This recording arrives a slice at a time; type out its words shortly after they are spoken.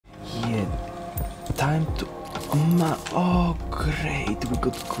time to... Oh, great! We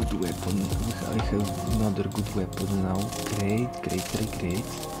got good weapon. I have another good weapon now. Great.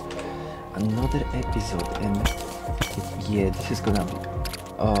 Another episode, and yeah, this is gonna be...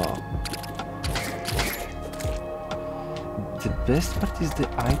 Oh. The best part is the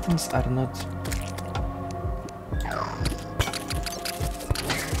items are not...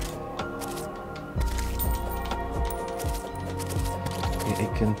 Okay, I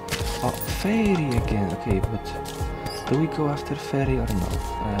can... Oh, fairy again. Okay, but do we go after fairy or no?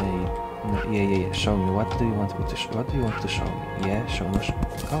 Yeah. Show me. What do you want me to show? What do you want to show me? Yeah, show me.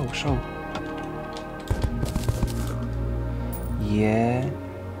 Go, show. Yeah.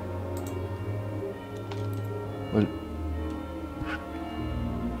 Well,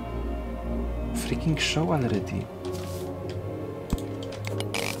 freaking show already.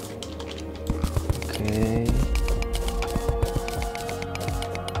 Okay.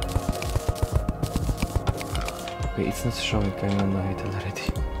 Okay, it's not showing, I don't know it already.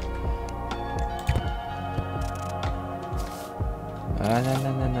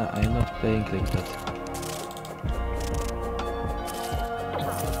 No, I'm not playing like that.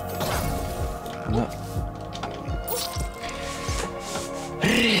 No.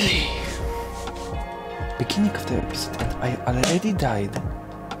 Really? Beginning of the episode, and I already died.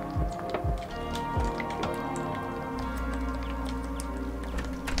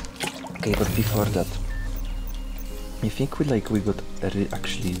 Okay, but before that, I think we got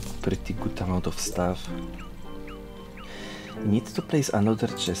actually pretty good amount of stuff. I need to place another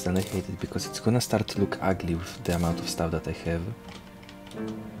chest, and I hate it because it's gonna start to look ugly with the amount of stuff that I have.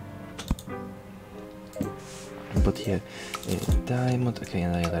 But yeah, diamond. Okay,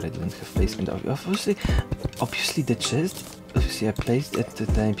 and I already don't have placement. Obviously the chest. Obviously I placed it. The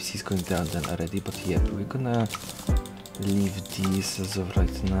NPC is going down then already. But yeah, we're gonna leave these as of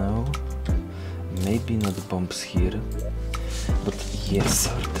right now. Maybe not bombs here. But yes,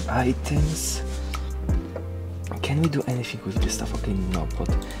 sort items. Can we do anything with this stuff? Okay, no, but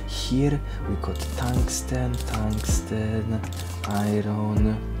here we got tungsten,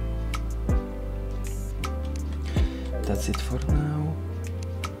 iron. That's it for now.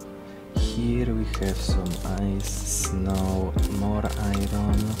 Here we have some ice, snow, more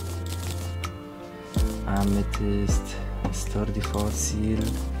iron, amethyst, sturdy fossil.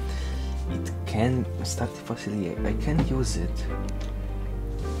 It can start the fossil, yeah, I can use it.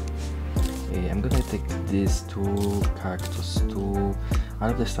 Okay, I'm gonna take this too, cactus too, all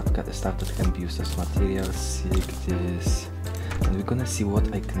of the stuff that can be used as materials, silk, this, and we're gonna see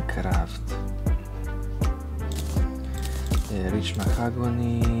what I can craft. Rich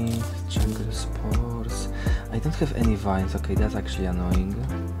mahogany, jungle spores. I don't have any vines, okay, that's actually annoying.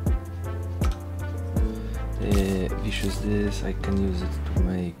 Vicious this, I can use it to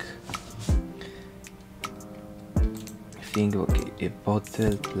make thing. Okay, a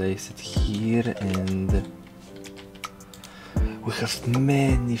bottle, place it here, and we have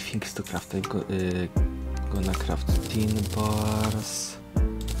many things to craft. I'm gonna craft tin bars,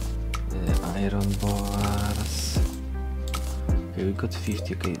 iron bars. Okay, we got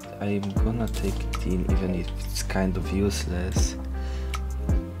 50. Okay, I'm gonna take tin even if it's kind of useless.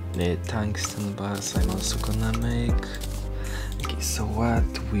 Tungsten bars I'm also gonna make. Okay, so what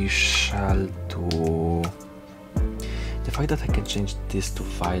we shall do? The fact that I can change this to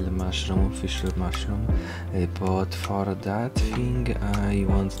vile mushroom, official mushroom, but for that thing I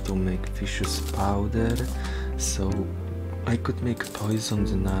want to make vicious powder, so I could make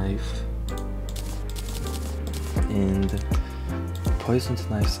poisoned knife, and poisoned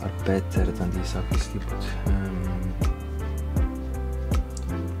knives are better than these obviously, but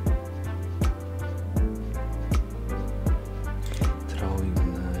throwing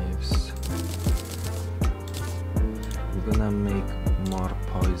knives. I'm gonna make more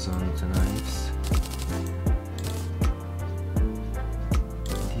poisoned knives.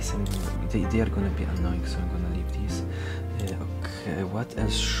 These they are gonna be annoying, so I'm gonna leave these. Okay, what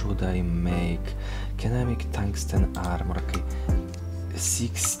else should I make? Can I make tungsten armor? Okay,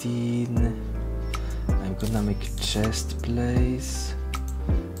 16. I'm gonna make chest place.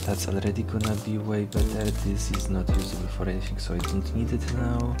 That's already gonna be way better. This is not usable for anything, so I don't need it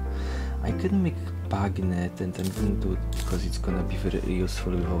now. I can make bagnet, and I'm gonna do it because it's gonna be very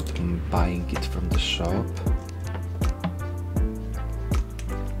useful without buying it from the shop.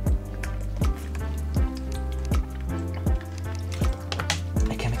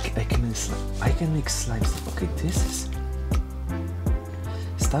 I can make slime stuff. Okay, this is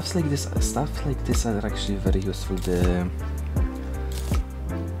stuff like this are actually very useful. The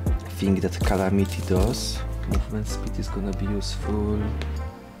thing that Calamity does, movement speed, is gonna be useful.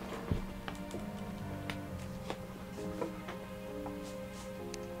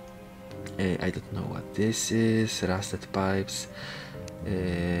 I don't know what this is. Rusted pipes.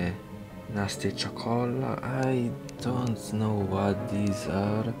 Nasty chocolate. I don't know what these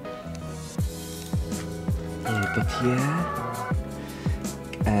are. But yeah.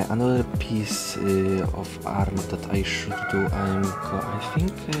 Another piece of armor that I should do. I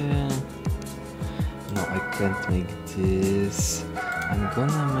think. No, I can't make this. I'm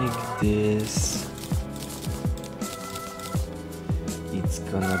gonna make this. It's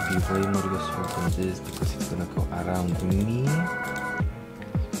gonna be way more useful than this because it's gonna go around me.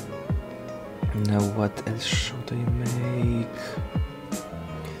 Now what else should I make?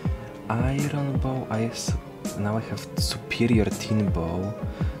 Iron bow. Now I have superior tin bow.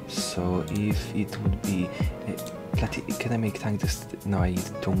 So if it would be can I make tungsten? No, I need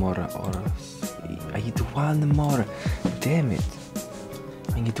 2 more, or I need 1 more. Damn it!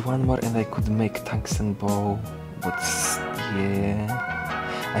 I need 1 more, and I could make tungsten bow. But yeah,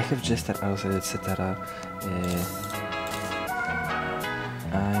 I have jester arrows, etc.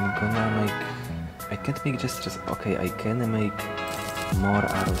 I'm gonna make. I can't make jesters. Okay, I can make more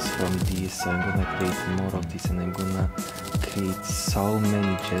arrows from these. So I'm gonna create more of these, and I'm gonna create so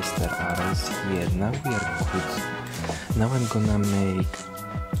many jester arrows here. Now we are good. Now I'm gonna make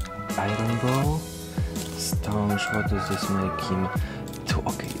iron bow, staunch. What does this make him?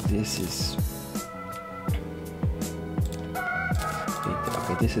 Okay, this is.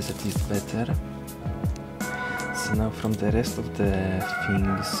 Okay, this is at least better. So now from the rest of the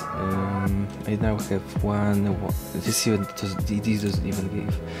things, I now have one. These doesn't even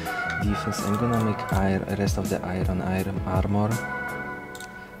give defense. I'm gonna make rest of the iron armor.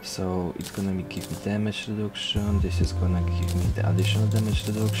 So it's gonna give me damage reduction. This is gonna give me the additional damage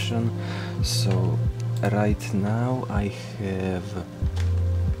reduction. So right now I have.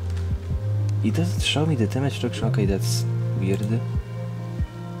 It doesn't show me the damage reduction. Okay, that's weird.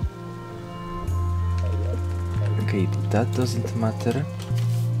 Okay, that doesn't matter.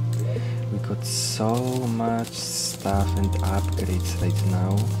 We got so much stuff and upgrades right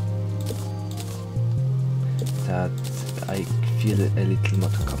now that I feel a little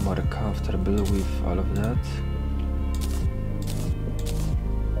more comfortable with all of that.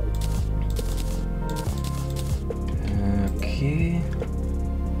 Okay.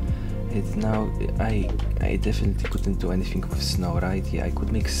 And now I definitely couldn't do anything with snow, right? Yeah, I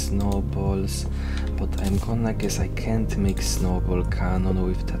could make snowballs, but I'm gonna guess I can't make snowball cannon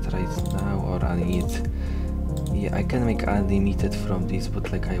with that right now, or I need. Yeah, I can make unlimited from this,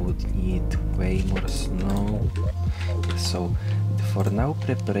 but like I would need way more snow. So for now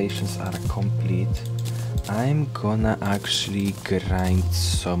preparations are complete. I'm gonna actually grind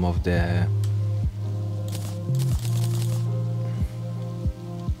some of the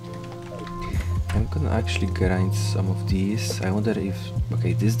these. I wonder if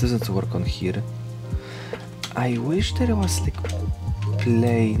okay, this doesn't work on here. I wish there was like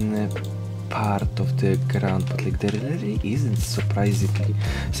plain part of the ground, but like there really isn't, surprisingly.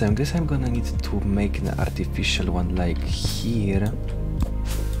 So I guess I'm gonna need to make an artificial one like here.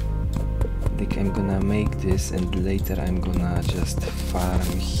 Like I'm gonna make this and later I'm gonna just farm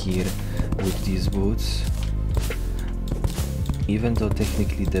here with these boots. Even though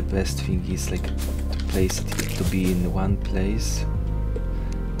technically the best thing is like to place it to be in one place.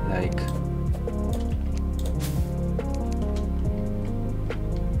 Like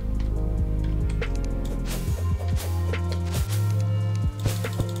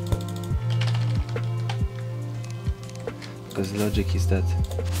because logic is that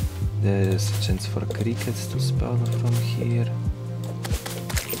there is a chance for crickets to spawn from here.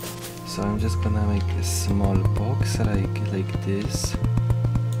 So I'm just gonna make a small box like this.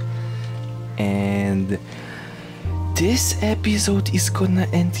 And this episode is gonna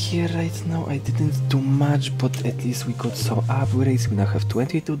end here right now. I didn't do much, but at least we got some upgrades. We now have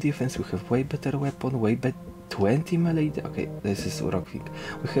 22 defense, we have way better weapon, way better 20 melee. Okay, this is rocking.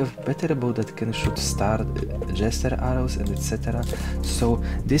 We have better bow that can shoot star jester arrows and etc. So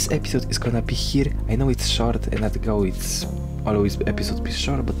this episode is gonna be here. I know it's short and at go it's always episode be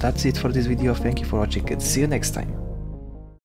short, but that's it for this video. Thank you for watching and see you next time.